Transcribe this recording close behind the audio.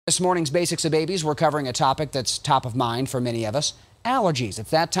This morning's Basics of Babies, we're covering a topic that's top of mind for many of us, allergies.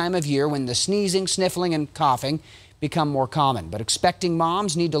 It's that time of year when the sneezing, sniffling, and coughing become more common. But expecting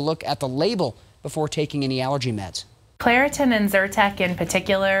moms need to look at the label before taking any allergy meds. Claritin and Zyrtec in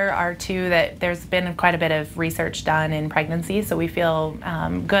particular are two that there's been quite a bit of research done in pregnancy, so we feel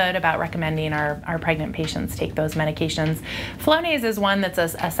good about recommending our pregnant patients take those medications. Flonase is one that's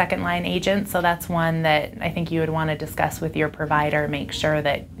a second-line agent, so that's one that I think you would want to discuss with your provider, make sure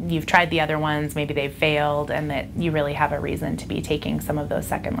that you've tried the other ones, maybe they've failed, and that you really have a reason to be taking some of those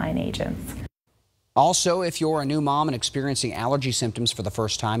second-line agents. Also, if you're a new mom and experiencing allergy symptoms for the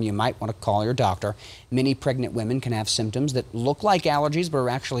first time, you might want to call your doctor. Many pregnant women can have symptoms that look like allergies but are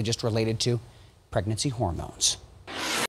actually just related to pregnancy hormones.